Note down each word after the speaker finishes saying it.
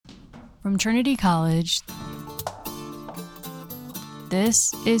From Trinity College,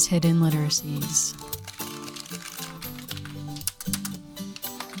 this is Hidden Literacies.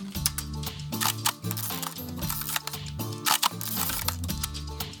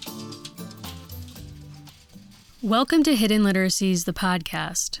 Welcome to Hidden Literacies, the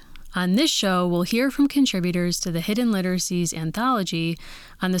podcast. On this show, we'll hear from contributors to the Hidden Literacies anthology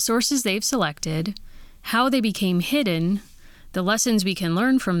on the sources they've selected, how they became hidden, the lessons we can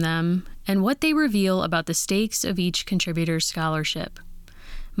learn from them, and what they reveal about the stakes of each contributor's scholarship.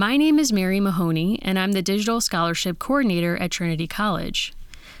 My name is Mary Mahoney, and I'm the Digital Scholarship Coordinator at Trinity College.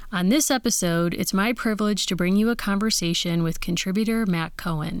 On this episode, it's my privilege to bring you a conversation with contributor Matt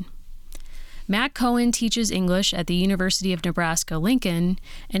Cohen. Matt Cohen teaches English at the University of Nebraska-Lincoln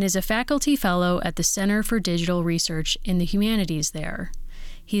and is a faculty fellow at the Center for Digital Research in the Humanities there.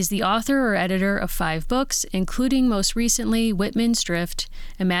 He's the author or editor of 5 books, including most recently Whitman's Drift,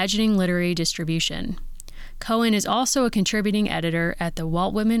 Imagining Literary Distribution. Cohen is also a contributing editor at the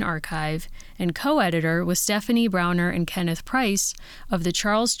Walt Whitman Archive and co-editor with Stephanie Browner and Kenneth Price of the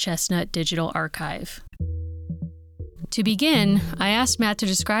Charles Chestnut Digital Archive. To begin, I asked Matt to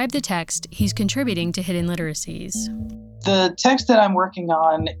describe the text he's contributing to Hidden Literacies. The text that I'm working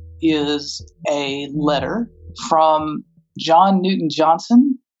on is a letter from John Newton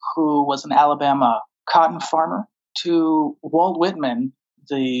Johnson, who was an Alabama cotton farmer, to Walt Whitman,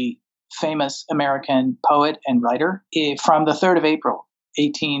 the famous American poet and writer, from the 3rd of April,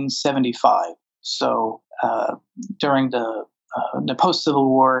 1875. So during the post-Civil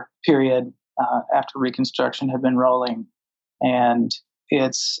War period, after Reconstruction had been rolling. And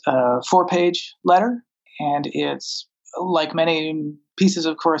it's a 4-page letter, and it's, like many pieces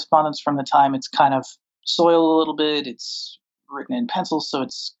of correspondence from the time, it's kind of soiled a little bit. It's written in pencil, so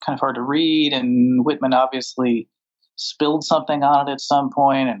it's kind of hard to read. And Whitman obviously spilled something on it at some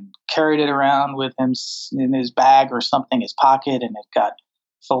point and carried it around with him in his bag or something, his pocket, and it got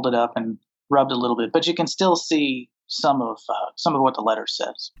folded up and rubbed a little bit. But you can still see some of what the letter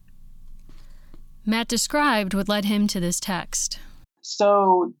says. Matt described what led him to this text.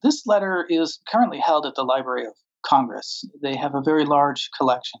 So this letter is currently held at the Library of Congress. They have a very large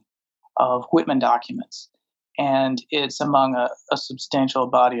collection of Whitman documents, and it's among a substantial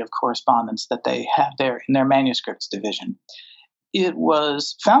body of correspondence that they have there in their manuscripts division. It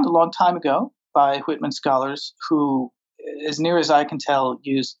was found a long time ago by Whitman scholars who, as near as I can tell,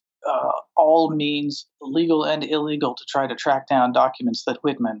 used all means, legal and illegal, to try to track down documents that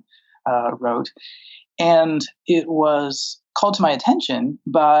Whitman wrote. And it was called to my attention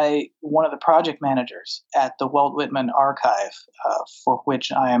by one of the project managers at the Walt Whitman Archive, for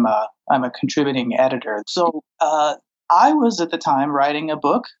which I'm a contributing editor. So I was at the time writing a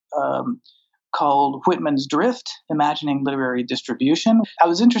book called Whitman's Drift, Imagining Literary Distribution. I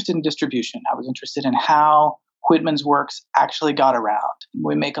was interested in distribution. I was interested in how Whitman's works actually got around.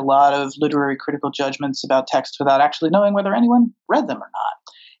 We make a lot of literary critical judgments about texts without actually knowing whether anyone read them or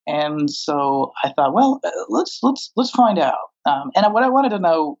not. And so I thought, well, let's find out. And what I wanted to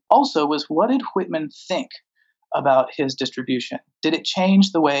know also was, what did Whitman think about his distribution? Did it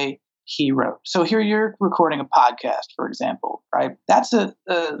change the way he wrote? So here you're recording a podcast, for example, right? That's a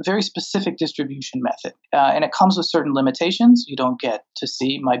very specific distribution method, and it comes with certain limitations. You don't get to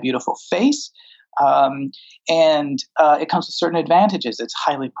see my beautiful face. And it comes with certain advantages. It's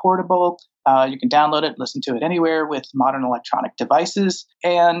highly portable. You can download it, listen to it anywhere with modern electronic devices.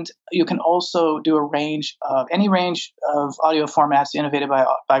 And you can also do any range of audio formats innovated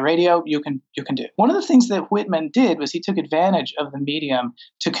by radio. You can do. One of the things that Whitman did was he took advantage of the medium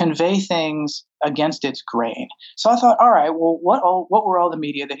to convey things against its grain. So I thought, all right, well, what were all the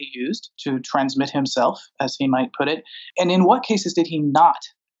media that he used to transmit himself, as he might put it? And in what cases did he not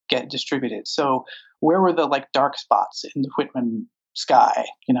get distributed? So where were the dark spots in the Whitman sky,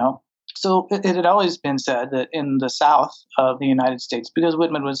 So it had always been said that in the South of the United States, because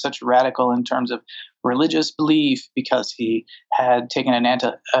Whitman was such a radical in terms of religious belief, because he had taken an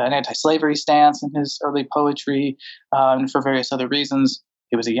anti-slavery stance in his early poetry, and for various other reasons,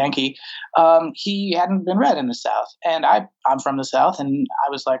 he was a Yankee, he hadn't been read in the South. And I'm from the South, and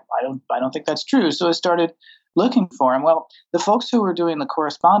I was like, I don't think that's true. So I started looking for him. Well, the folks who were doing the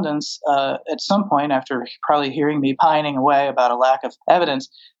correspondence at some point, after probably hearing me pining away about a lack of evidence,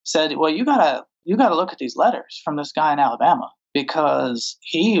 said, well, you gotta look at these letters from this guy in Alabama, because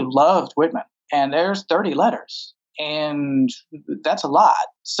he loved Whitman, and there's 30 letters, and that's a lot.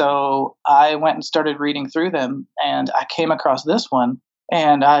 So I went and started reading through them, and I came across this one,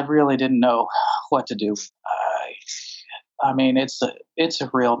 and I really didn't know what to do. I mean, it's a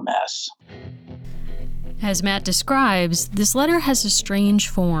real mess. As Matt describes, this letter has a strange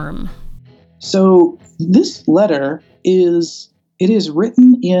form. So this letter is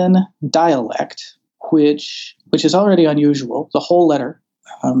written in dialect, which is already unusual. The whole letter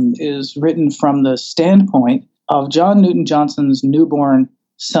is written from the standpoint of John Newton Johnson's newborn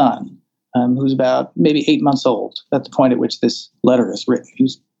son, who's about maybe 8 months old at the point at which this letter is written. He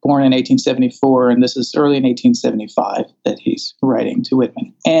was born in 1874, and this is early in 1875 that he's writing to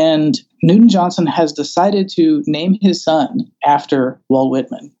Whitman. And Newton Johnson has decided to name his son after Walt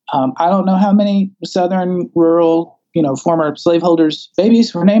Whitman. I don't know how many Southern rural, former slaveholders'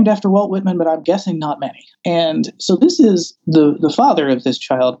 babies were named after Walt Whitman, but I'm guessing not many. And so this is the father of this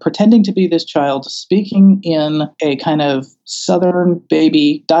child pretending to be this child, speaking in a kind of Southern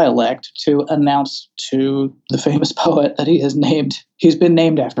baby dialect to announce to the famous poet that he's been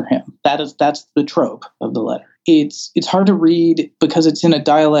named after him. That's the trope of the letter. It's hard to read because it's in a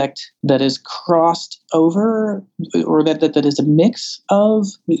dialect that is crossed over, or that is a mix of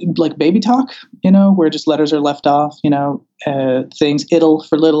like baby talk, where just letters are left off, things, ittle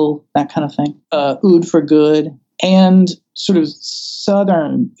for little, that kind of thing, ood for good, and sort of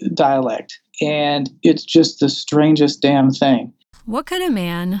Southern dialect. And it's just the strangest damn thing. What could a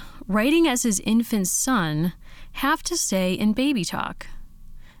man, writing as his infant son, have to say in baby talk?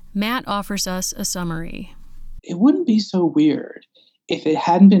 Matt offers us a summary. It wouldn't be so weird if it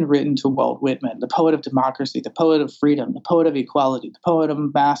hadn't been written to Walt Whitman, the poet of democracy, the poet of freedom, the poet of equality, the poet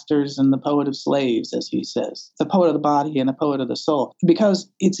of masters and the poet of slaves, as he says, the poet of the body and the poet of the soul. Because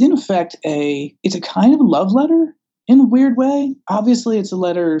it's in effect it's a kind of love letter in a weird way. Obviously, it's a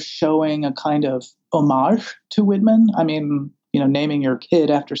letter showing a kind of homage to Whitman. I mean, naming your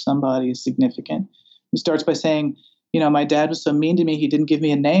kid after somebody is significant. He starts by saying, my dad was so mean to me, he didn't give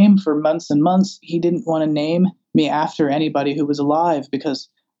me a name for months and months. He didn't want to name me after anybody who was alive because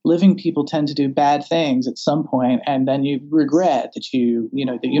living people tend to do bad things at some point, and then you regret that you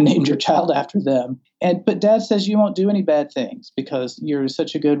named your child after them. But Dad says you won't do any bad things because you're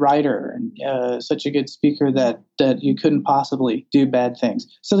such a good writer and such a good speaker that you couldn't possibly do bad things.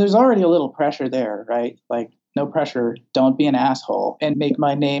 So there's already a little pressure there, right? Like, no pressure, don't be an asshole, and make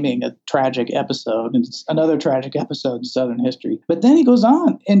my naming a tragic episode. And it's another tragic episode in Southern history. But then he goes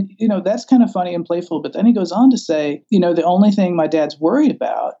on, and, that's kind of funny and playful. But then he goes on to say, the only thing my dad's worried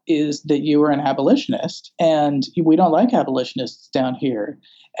about is that you were an abolitionist, and we don't like abolitionists down here.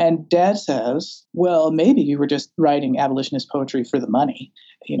 And Dad says, well, maybe you were just writing abolitionist poetry for the money.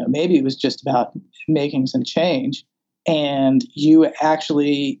 Maybe it was just about making some change. And you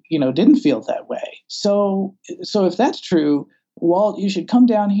actually, didn't feel that way. So if that's true, Walt, you should come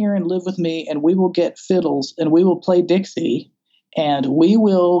down here and live with me, and we will get fiddles, and we will play Dixie, and we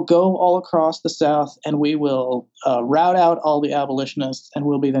will go all across the South, and we will rout out all the abolitionists, and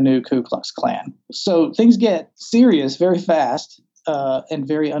we'll be the new Ku Klux Klan. So things get serious very fast and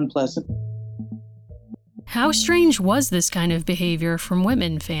very unpleasant. How strange was this kind of behavior from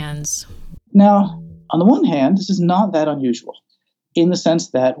Whitman fans? Now, on the one hand, this is not that unusual in the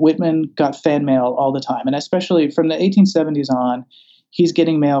sense that Whitman got fan mail all the time. And especially from the 1870s on, he's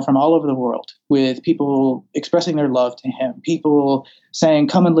getting mail from all over the world with people expressing their love to him, people saying,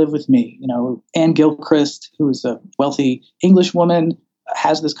 come and live with me. Anne Gilchrist, who is a wealthy English woman,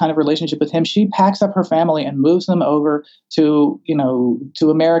 has this kind of relationship with him. She packs up her family and moves them over to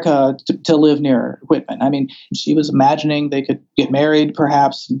America to live near Whitman. I mean, she was imagining they could get married,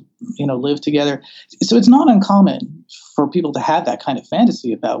 perhaps, live together. So it's not uncommon for people to have that kind of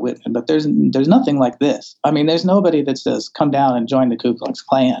fantasy about Whitman, but there's nothing like this. I mean, there's nobody that says, come down and join the Ku Klux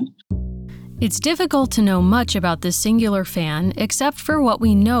Klan. It's difficult to know much about this singular fan, except for what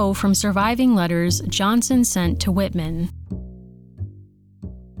we know from surviving letters Johnson sent to Whitman.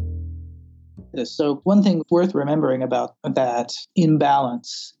 So one thing worth remembering about that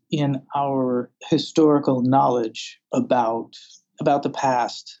imbalance in our historical knowledge about the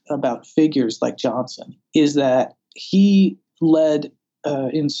past, about figures like Johnson, is that he led,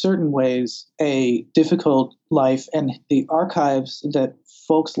 in certain ways, a difficult life, and the archives that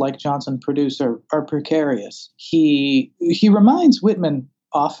folks like Johnson produce are precarious. He reminds Whitman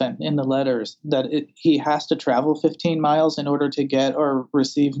often in the letters that he has to travel 15 miles in order to get or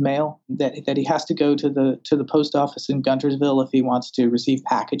receive mail, that he has to go to the post office in Guntersville if he wants to receive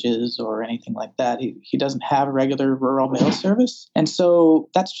packages or anything like that. He doesn't have a regular rural mail service. And so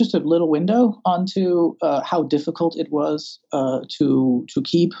that's just a little window onto how difficult it was to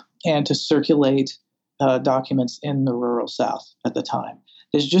keep and to circulate documents in the rural South at the time.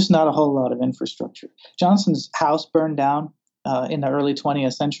 There's just not a whole lot of infrastructure. Johnson's house burned down in the early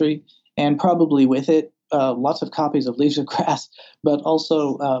 20th century, and probably with it, lots of copies of Leaves of Grass, but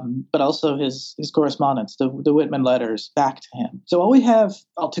also his correspondence, the Whitman letters back to him. So all we have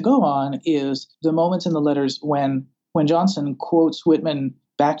to go on is the moments in the letters when Johnson quotes Whitman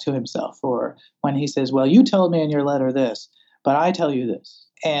back to himself, or when he says, "Well, you told me in your letter this, but I tell you this."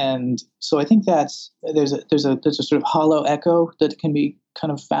 And so I think there's a sort of hollow echo that can be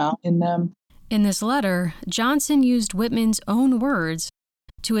kind of found in them. In this letter, Johnson used Whitman's own words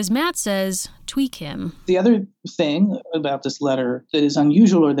to, as Matt says, tweak him. The other thing about this letter that is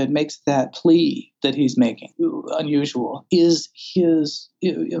unusual, or that makes that plea that he's making unusual, is his,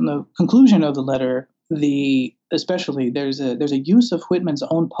 in the conclusion of the letter, especially there's a use of Whitman's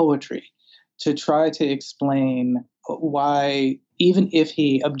own poetry to try to explain why, even if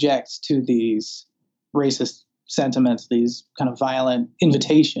he objects to these racist sentiments, these kind of violent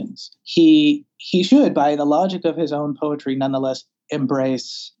invitations, he should, by the logic of his own poetry, nonetheless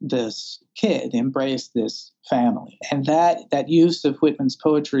embrace this kid, embrace this family. And that use of Whitman's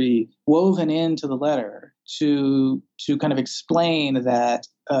poetry woven into the letter to kind of explain that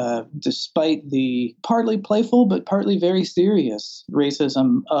despite the partly playful but partly very serious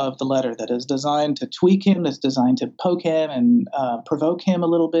racism of the letter that is designed to tweak him, that's designed to poke him and provoke him a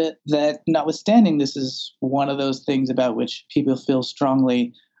little bit, that notwithstanding, this is one of those things about which people feel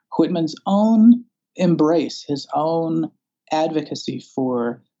strongly. Whitman's own embrace, his own advocacy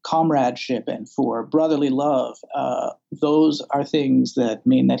for comradeship and for brotherly love, those are things that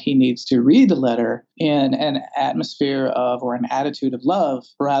mean that he needs to read the letter in an atmosphere of, or an attitude of love,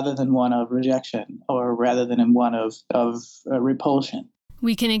 rather than one of rejection, or rather than in one of repulsion.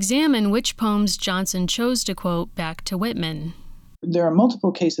 We can examine which poems Johnson chose to quote back to Whitman. There are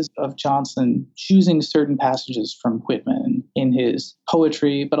multiple cases of Johnson choosing certain passages from Whitman in his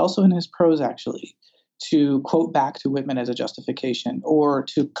poetry, but also in his prose, actually, to quote back to Whitman as a justification, or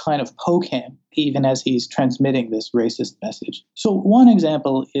to kind of poke him even as he's transmitting this racist message. So one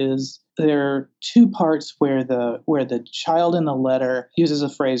example is there are two parts where the child in the letter uses a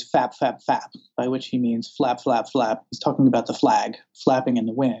phrase "fap, fap, fap," by which he means flap, flap, flap. He's talking about the flag flapping in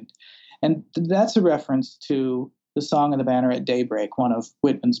the wind. And that's a reference to The Song of the Banner at Daybreak, one of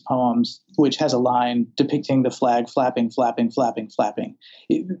Whitman's poems, which has a line depicting the flag flapping, flapping, flapping, flapping.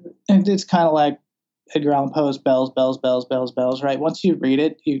 It's kind of like Edgar Allan Poe's bells, bells, bells, bells, bells, right? Once you read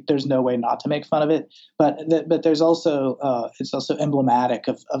it, there's no way not to make fun of it. But there's also it's also emblematic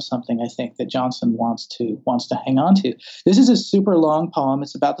of something, I think, that Johnson wants to hang on to. This is a super long poem.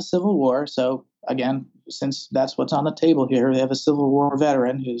 It's about the Civil War. So again, since that's what's on the table here, we have a Civil War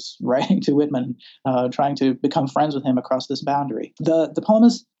veteran who's writing to Whitman, trying to become friends with him across this boundary. The poem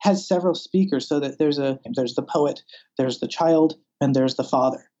has several speakers, so that there's the poet, there's the child, and there's the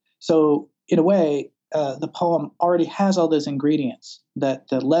father. So in a way, the poem already has all those ingredients that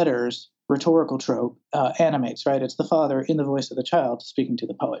the letter's rhetorical trope animates, right? It's the father in the voice of the child speaking to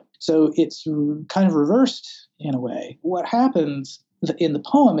the poet. So it's kind of reversed in a way. What happens in the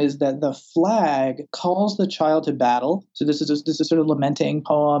poem is that the flag calls the child to battle. So this is sort of lamenting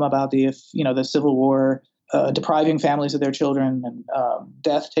poem about the Civil War, depriving families of their children, and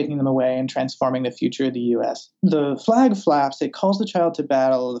death taking them away and transforming the future of the U.S. The flag flaps, it calls the child to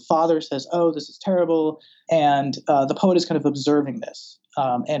battle. The father says, "Oh, this is terrible." And the poet is kind of observing this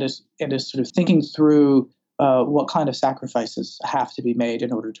and is sort of thinking through what kind of sacrifices have to be made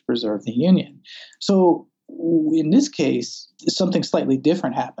in order to preserve the Union. So in this case, something slightly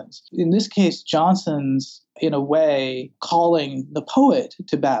different happens. In this case, Johnson's, in a way, calling the poet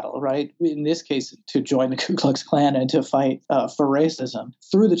to battle, right? In this case, to join the Ku Klux Klan and to fight for racism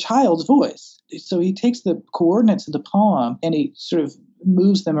through the child's voice. So he takes the coordinates of the poem and he sort of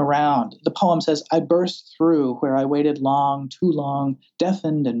moves them around. The poem says, "I burst through where I waited long, too long,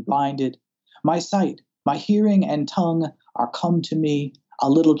 deafened and blinded. My sight, my hearing and tongue are come to me, a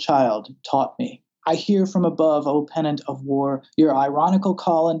little child taught me. I hear from above, O pennant of war, your ironical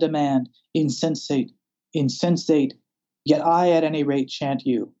call and demand, insensate, insensate, yet I at any rate chant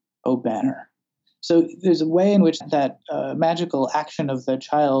you, O banner." So there's a way in which that magical action of the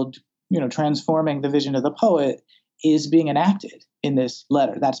child, transforming the vision of the poet, is being enacted in this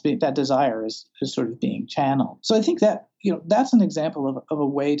letter. That desire is sort of being channeled. So I think that that's an example of a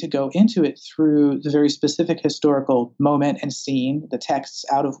way to go into it through the very specific historical moment and scene, the texts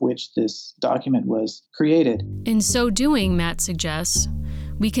out of which this document was created. In so doing, Matt suggests,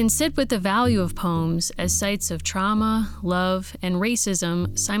 we can sit with the value of poems as sites of trauma, love, and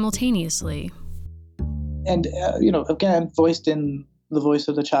racism simultaneously. And, again, voiced in the voice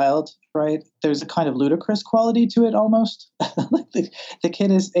of the child, right? There's a kind of ludicrous quality to it almost. Like the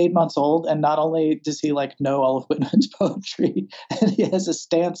kid is 8 months old, and not only does he like know all of Whitman's poetry, and he has a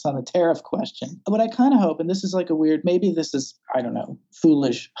stance on the tariff question. What I kind of hope, and this is like a weird, maybe this is, I don't know,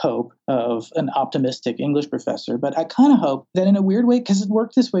 foolish hope of an optimistic English professor, but I kind of hope that in a weird way, because it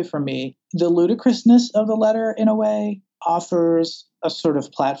worked this way for me, the ludicrousness of the letter in a way offers a sort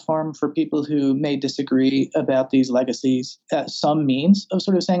of platform for people who may disagree about these legacies, some means of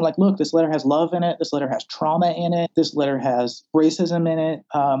sort of saying like, look, this letter has love in it, this letter has trauma in it, this letter has racism in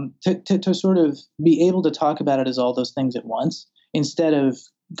it, to sort of be able to talk about it as all those things at once instead of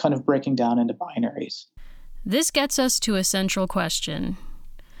kind of breaking down into binaries. This gets us to a central question.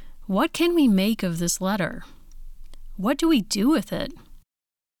 What can we make of this letter? What do we do with it?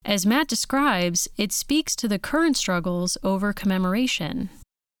 As Matt describes, it speaks to the current struggles over commemoration.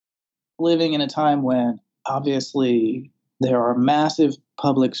 Living in a time when, obviously, there are massive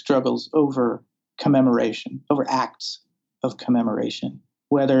public struggles over commemoration, over acts of commemoration,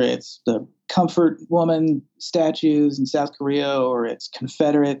 whether it's the comfort woman statues in South Korea or it's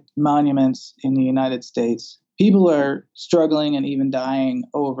Confederate monuments in the United States. People are struggling and even dying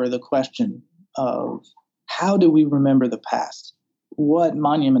over the question of how do we remember the past? What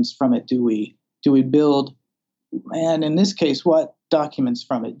monuments from it do we build? And in this case, what documents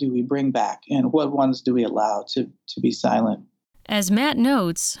from it do we bring back? And what ones do we allow to be silent? As Matt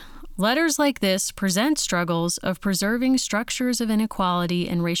notes, letters like this present struggles of preserving structures of inequality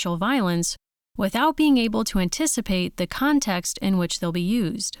and racial violence without being able to anticipate the context in which they'll be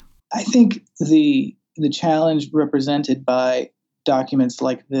used. I think the challenge represented by documents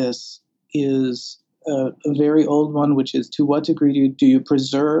like this is a very old one, which is to what degree do you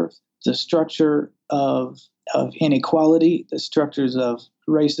preserve the structure of inequality, the structures of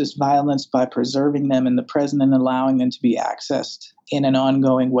racist violence by preserving them in the present and allowing them to be accessed in an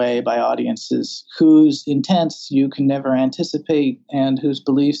ongoing way by audiences whose intents you can never anticipate and whose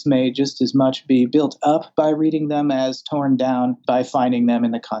beliefs may just as much be built up by reading them as torn down by finding them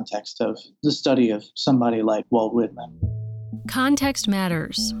in the context of the study of somebody like Walt Whitman. Context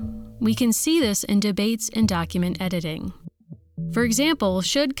matters. We can see this in debates in document editing. For example,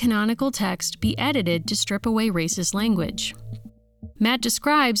 should canonical text be edited to strip away racist language? Matt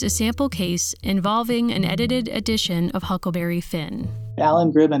describes a sample case involving an edited edition of Huckleberry Finn.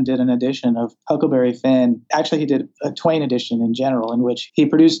 Alan Gribben did an edition of Huckleberry Finn. Actually, he did a Twain edition in general, in which he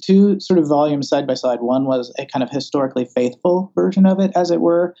produced two sort of volumes side by side. One was a kind of historically faithful version of it, as it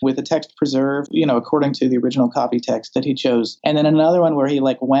were, with the text preserved, according to the original copy text that he chose. And then another one where he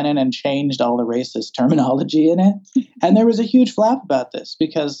went in and changed all the racist terminology in it. And there was a huge flap about this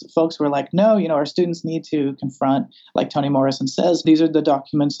because folks were like, no, our students need to confront, like Toni Morrison says, these are the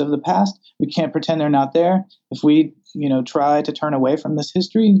documents of the past. We can't pretend they're not there. If we try to turn away from this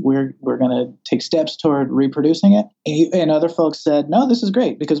history, we're going to take steps toward reproducing it. And other folks said, no, this is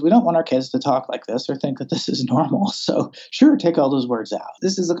great because we don't want our kids to talk like this or think that this is normal. So sure, take all those words out.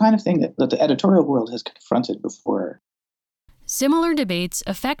 This is the kind of thing that the editorial world has confronted before. Similar debates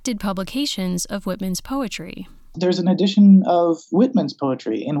affected publications of Whitman's poetry. There's an edition of Whitman's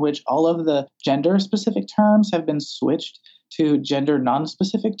poetry in which all of the gender-specific terms have been switched to gender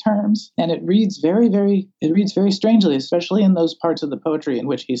non-specific terms. And it reads very strangely, especially in those parts of the poetry in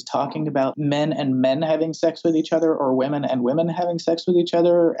which he's talking about men and men having sex with each other or women and women having sex with each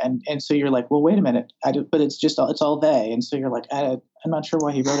other. And so you're like, well, wait a minute, but it's all they. And so you're like, I'm not sure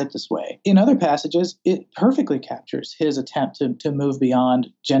why he wrote it this way. In other passages, it perfectly captures his attempt to move beyond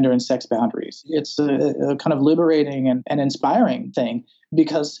gender and sex boundaries. It's a kind of liberating and inspiring thing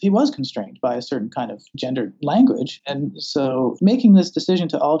because he was constrained by a certain kind of gendered language. And so making this decision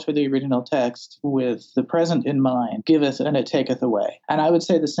to alter the original text with the present in mind giveth and it taketh away. And I would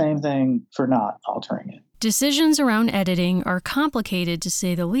say the same thing for not altering it. Decisions around editing are complicated to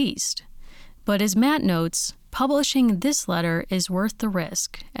say the least. But as Matt notes, publishing this letter is worth the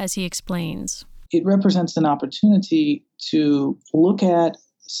risk, as he explains. It represents an opportunity to look at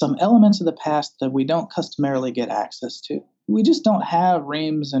some elements of the past that we don't customarily get access to. We just don't have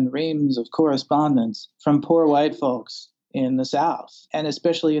reams and reams of correspondence from poor white folks in the South, and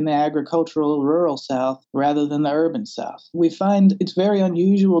especially in the agricultural rural South rather than the urban South. We find it's very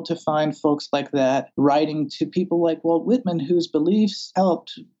unusual to find folks like that writing to people like Walt Whitman, whose beliefs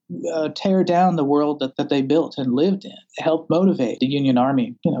helped tear down the world that they built and lived in, helped motivate the Union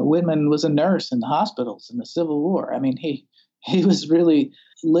Army. Whitman was a nurse in the hospitals in the Civil War. I mean, he was really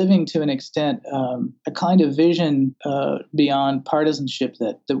living to an extent a kind of vision beyond partisanship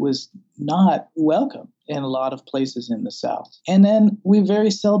that was not welcome in a lot of places in the South. And then we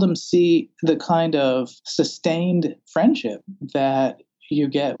very seldom see the kind of sustained friendship that you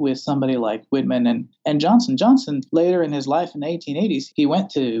get with somebody like Whitman and Johnson. Johnson, later in his life in the 1880s, he went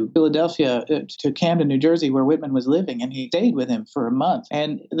to Philadelphia, to Camden, New Jersey, where Whitman was living, and he stayed with him for a month.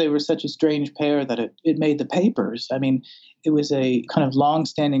 And they were such a strange pair that it made the papers. I mean, it was a kind of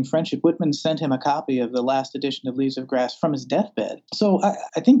long-standing friendship. Whitman sent him a copy of the last edition of Leaves of Grass from his deathbed. So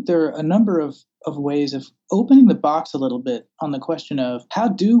I think there are a number of ways of opening the box a little bit on the question of how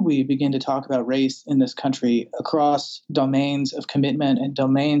do we begin to talk about race in this country across domains of commitment and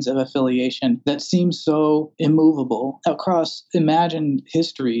domains of affiliation that seem so immovable, across imagined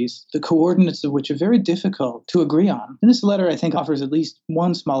histories, the coordinates of which are very difficult to agree on. And this letter, I think, offers at least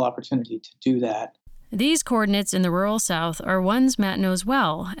one small opportunity to do that. These coordinates in the rural South are ones Matt knows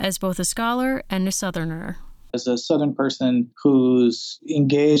well as both a scholar and a Southerner. As a Southern person who's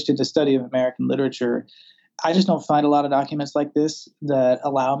engaged in the study of American literature, I just don't find a lot of documents like this that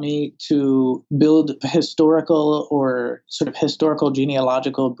allow me to build historical or sort of historical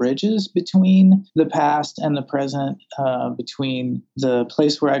genealogical bridges between the past and the present, between the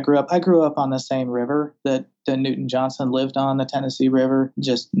place where I grew up. I grew up on the same river that Newton Johnson lived on, the Tennessee River,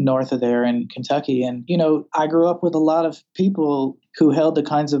 just north of there in Kentucky. And, I grew up with a lot of people who held the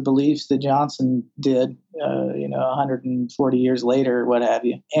kinds of beliefs that Johnson did, 140 years later, what have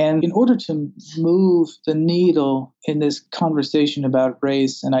you. And in order to move the needle in this conversation about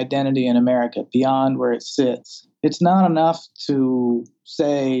race and identity in America beyond where it sits, it's not enough to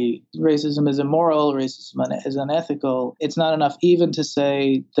say racism is immoral, racism is unethical. It's not enough even to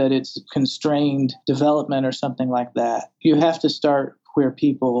say that it's constrained development or something like that. You have to start where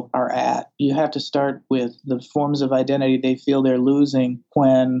people are at. You have to start with the forms of identity they feel they're losing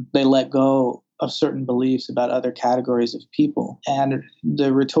when they let go of certain beliefs about other categories of people. And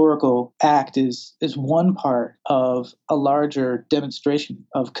the rhetorical act is one part of a larger demonstration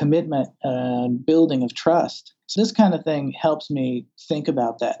of commitment and building of trust. So this kind of thing helps me think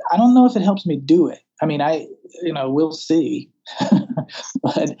about that. I don't know if it helps me do it. I mean, we'll see.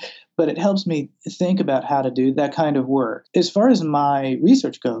 But it helps me think about how to do that kind of work. As far as my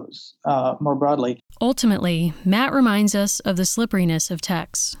research goes, more broadly. Ultimately, Matt reminds us of the slipperiness of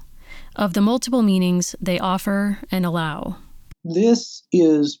texts, of the multiple meanings they offer and allow. This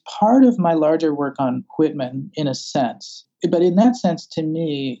is part of my larger work on Whitman, in a sense. But in that sense, to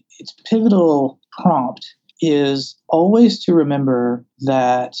me, its pivotal prompt is always to remember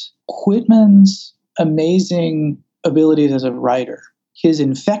that Whitman's amazing abilities as a writer, his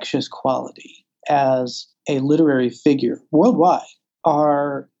infectious quality as a literary figure worldwide,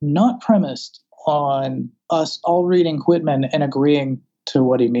 are not premised on us all reading Whitman and agreeing to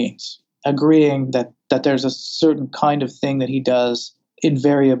what he means, agreeing that there's a certain kind of thing that he does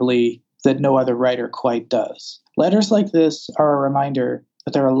invariably that no other writer quite does. Letters like this are a reminder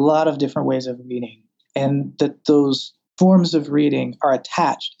that there are a lot of different ways of reading, and that those forms of reading are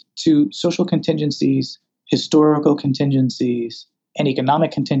attached to social contingencies, historical contingencies, and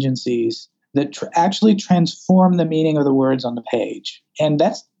economic contingencies that actually transform the meaning of the words on the page. And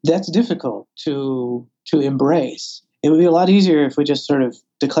that's difficult to embrace. It would be a lot easier if we just sort of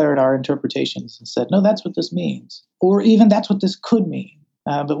declared our interpretations and said, no, that's what this means. Or even that's what this could mean.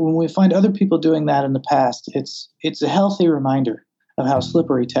 But when we find other people doing that in the past, it's a healthy reminder of how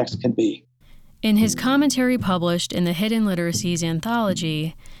slippery text can be. In his commentary published in the Hidden Literacies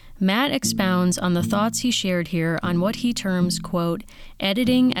anthology, Matt expounds on the thoughts he shared here on what he terms, quote,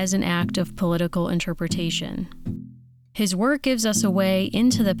 editing as an act of political interpretation. His work gives us a way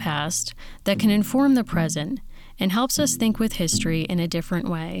into the past that can inform the present and helps us think with history in a different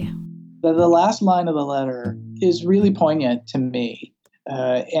way. The last line of the letter is really poignant to me.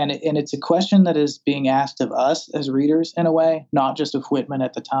 And it's a question that is being asked of us as readers in a way, not just of Whitman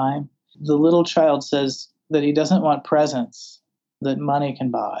at the time. The little child says that he doesn't want presents that money can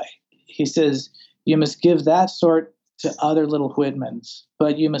buy. He says, you must give that sort to other little Whitmans,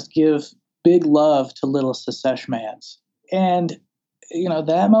 but you must give big love to little secessionmans. And,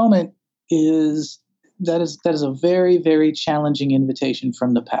 that moment is a very, very challenging invitation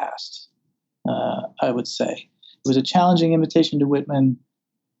from the past, I would say. It was a challenging invitation to Whitman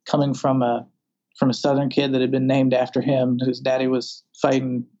coming from a Southern kid that had been named after him, whose daddy was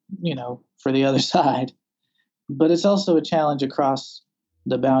fighting, for the other side. But it's also a challenge across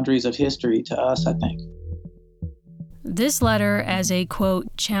the boundaries of history to us, I think. This letter, as a,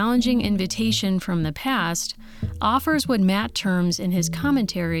 quote, challenging invitation from the past, offers what Matt terms in his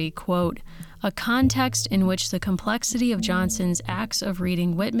commentary, quote, a context in which the complexity of Johnson's acts of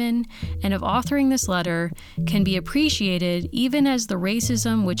reading Whitman and of authoring this letter can be appreciated even as the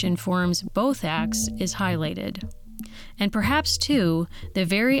racism which informs both acts is highlighted. And perhaps, too, the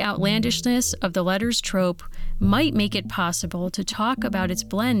very outlandishness of the letter's trope might make it possible to talk about its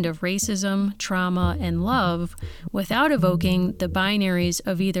blend of racism, trauma, and love without evoking the binaries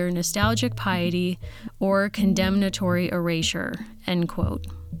of either nostalgic piety or condemnatory erasure, end quote.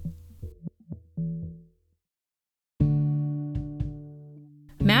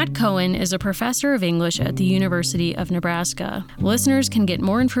 Matt Cohen is a professor of English at the University of Nebraska. Listeners can get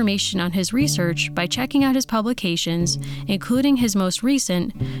more information on his research by checking out his publications, including his most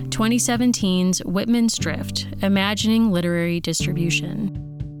recent 2017's Whitman's Drift, Imagining Literary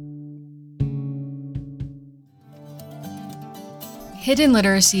Distribution. Hidden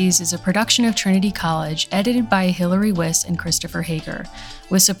Literacies is a production of Trinity College, edited by Hilary Wiss and Christopher Hager,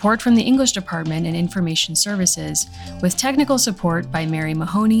 with support from the English Department and Information Services, with technical support by Mary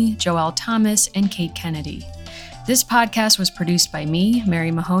Mahoney, Joelle Thomas, and Kate Kennedy. This podcast was produced by me,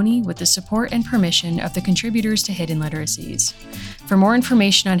 Mary Mahoney, with the support and permission of the contributors to Hidden Literacies. For more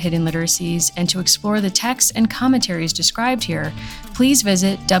information on Hidden Literacies and to explore the texts and commentaries described here, please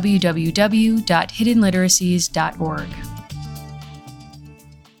visit www.hiddenliteracies.org.